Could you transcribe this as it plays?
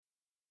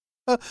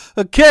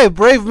Okay,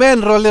 brave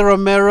man Rolly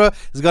Romero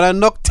is gonna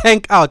knock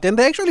Tank out, and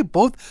they're actually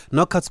both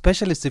knockout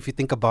specialists if you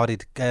think about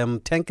it.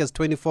 Tank has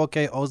 24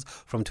 KOs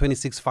from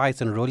 26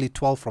 fights, and Rolly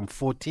 12 from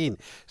 14.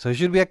 So it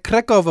should be a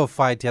crack of a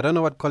fight. I don't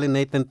know what Colin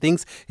Nathan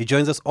thinks. He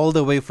joins us all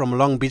the way from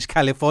Long Beach,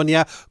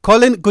 California.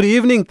 Colin, good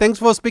evening. Thanks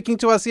for speaking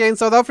to us here in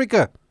South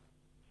Africa.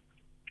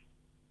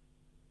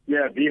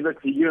 Yeah, Viva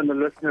to you and the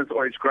listeners,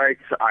 always great.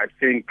 I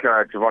think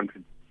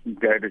Gervonta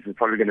Davis is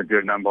probably going to do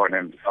a number on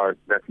him, so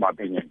that's my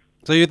opinion.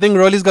 So you think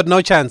Rolly's got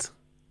no chance?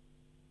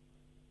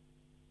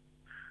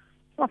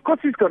 Of course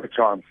he's got a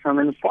chance. I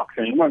mean, it's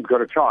boxing. Anyone's got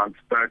a chance,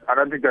 but I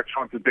don't think that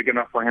chance is big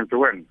enough for him to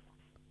win.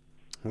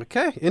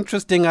 Okay,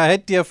 interesting. I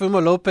heard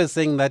Teofimo Lopez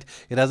saying that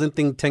he doesn't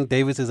think Tank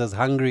Davis is as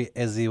hungry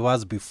as he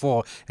was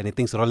before, and he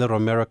thinks Rolly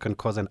Romero can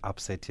cause an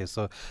upset here.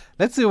 So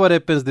let's see what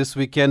happens this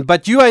weekend.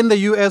 But you are in the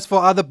U.S.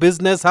 for other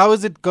business. How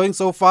is it going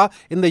so far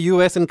in the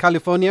U.S. and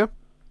California?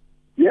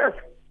 Yes.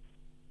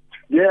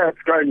 Yeah,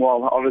 it's going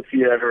well.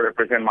 Obviously, I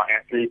represent my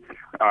athletes,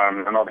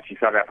 and obviously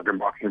South African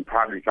boxing,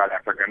 primarily South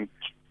African,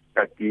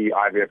 at the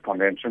IBF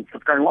convention. So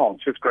it's going well.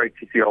 It's just great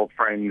to see old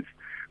friends,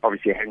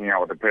 obviously hanging out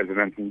with the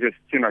president and just,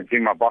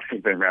 doing my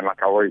boxing thing, man,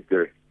 like I always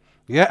do.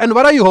 Yeah, and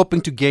what are you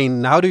hoping to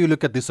gain? How do you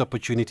look at this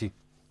opportunity?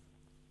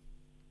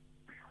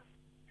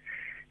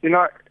 In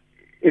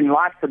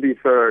life, to be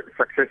so,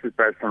 success is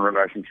based on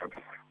relationships.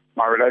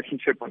 My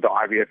relationship with the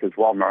IBF is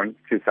well known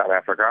to South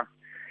Africa.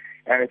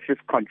 And it's just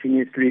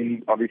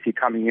continuously, obviously,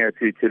 coming here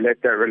to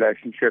let that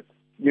relationship,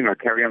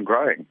 carry on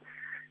growing.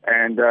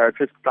 And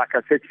just like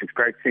I said, it's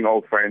great seeing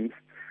old friends,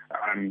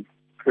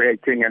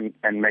 creating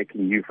and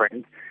making new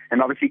friends,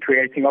 and obviously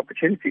creating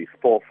opportunities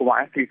for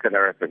my athletes that I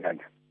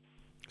represent.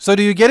 So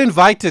do you get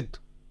invited?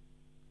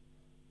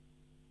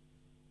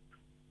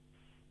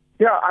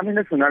 Yeah,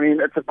 listen,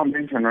 it's a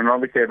convention, and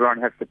obviously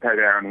everyone has to pay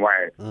their own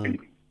way.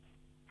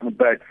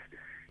 But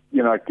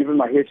given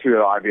my history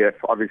with IBF,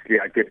 obviously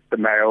I get the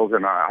mails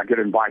and I get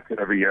invited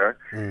every year.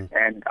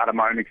 And out of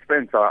my own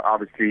expense, I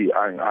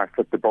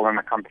fit the bill and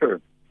I come through.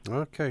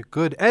 Okay,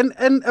 good. And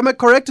am I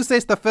correct to say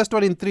it's the first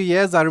one in 3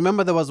 years? I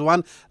remember there was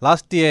one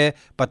last year,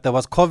 but there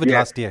was COVID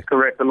last year.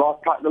 Correct. The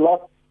last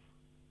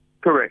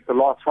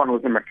one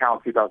was in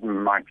Macau,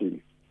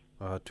 2019.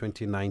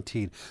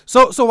 2019.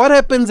 So what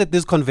happens at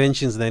these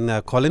conventions then,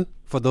 Colin,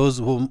 for those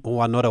who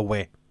are not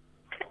aware?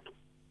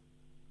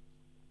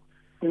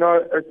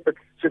 It's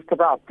just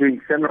about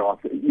doing seminars.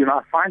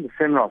 I find the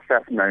seminars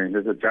fascinating.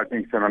 There's a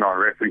judging seminar,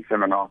 a referee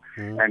seminar,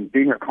 and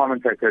being a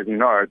commentator, as you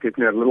know, it gives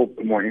me a little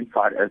bit more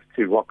insight as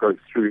to what goes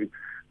through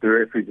the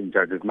referees and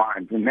judges'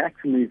 minds. And that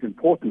to me is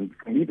important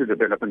for me to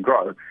develop and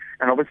grow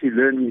and obviously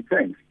learn new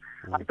things.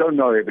 I don't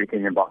know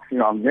everything in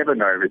boxing. I'll never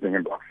know everything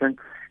in boxing.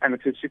 And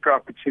it's a super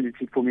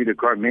opportunity for me to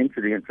grow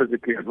mentally and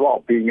physically as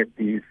well, being at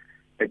these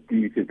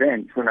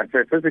events. When I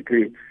say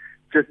physically,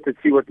 just to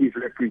see what these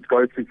referees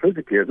go through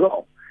physically as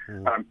well.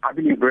 I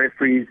believe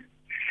referees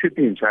should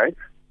be in shape,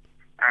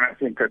 and I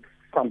think that's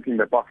something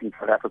that Boxing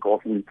South Africa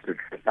also needs to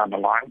address down the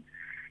line,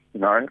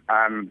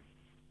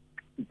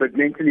 But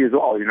mentally as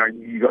well,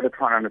 you got to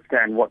try and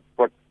understand what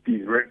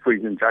these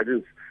referees and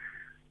judges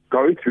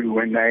go through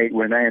when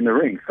they're in the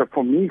ring. So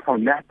for me,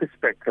 from that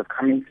perspective,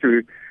 coming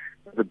through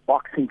the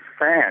boxing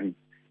fan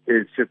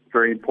is just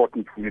very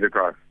important for me to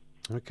grow.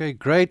 Okay,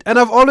 great. And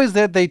I've always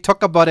heard they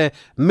talk about a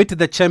Meet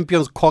the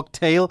Champions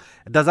cocktail.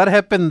 Does that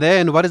happen there,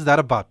 and what is that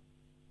about?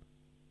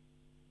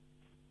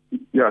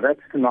 Yeah, that's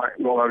tonight.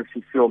 We'll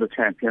obviously see all the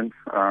champions.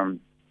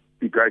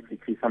 Be great to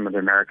see some of the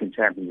American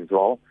champions as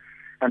well.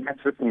 And that's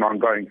just an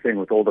ongoing thing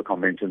with all the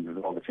conventions as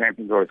well. The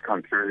champions always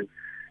come through,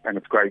 and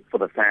it's great for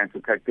the fans to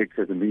take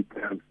pictures and meet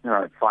them,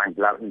 sign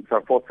gloves and so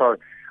forth. So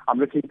I'm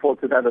looking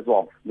forward to that as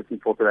well. Looking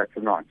forward to that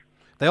tonight.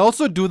 They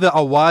also do the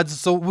awards.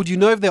 So would you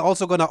know if they're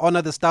also going to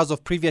honor the stars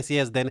of previous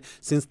years then,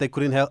 since they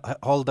couldn't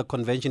hold the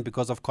convention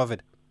because of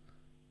COVID?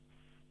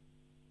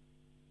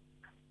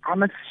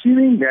 I'm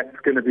assuming that's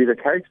going to be the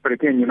case, but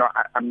again,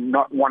 I'm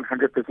not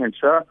 100%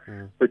 sure,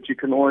 but you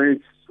can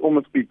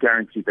almost be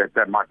guaranteed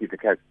that might be the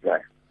case today.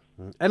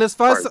 And as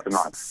far as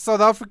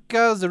South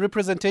Africa's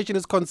representation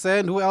is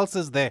concerned, who else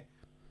is there?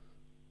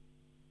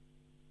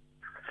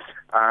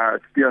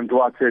 Steon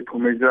Duarte,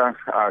 Pumeza,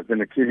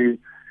 Zinakili.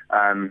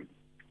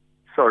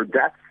 So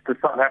that's the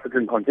South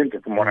African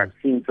contingent from what I've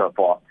seen so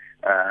far.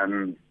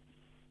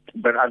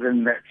 But other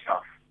than that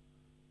stuff.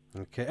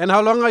 Okay. And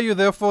how long are you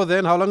there for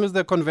then? How long is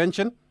the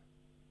convention?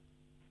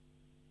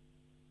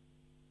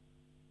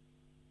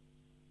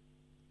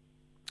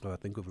 Oh, I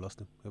think we've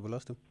lost him. Have we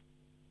lost him?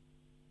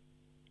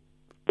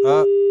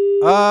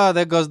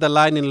 There goes the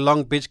line in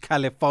Long Beach,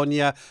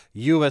 California,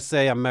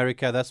 USA,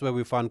 America. That's where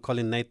we found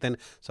Colin Nathan,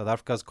 South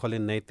Africa's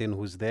Colin Nathan,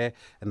 who's there,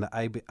 and the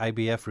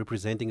IBF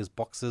representing his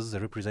boxers,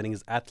 representing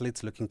his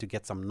athletes, looking to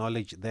get some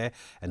knowledge there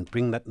and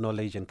bring that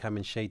knowledge and come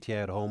and share it here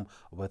at home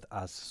with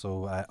us.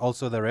 So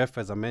also the ref,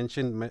 as I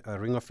mentioned,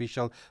 ring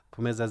official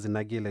Pumeza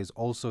Zinagile is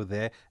also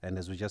there, and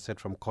as we just said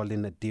from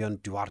Colin, Dion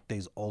Duarte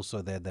is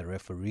also there, the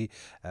referee.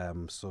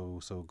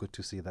 So good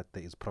to see that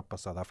there is proper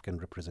South African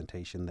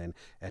representation then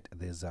at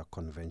these these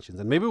conventions.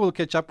 And maybe we'll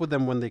catch up with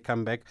them when they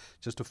come back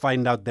just to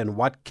find out then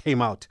what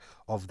came out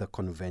of the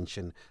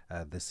convention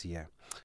this year.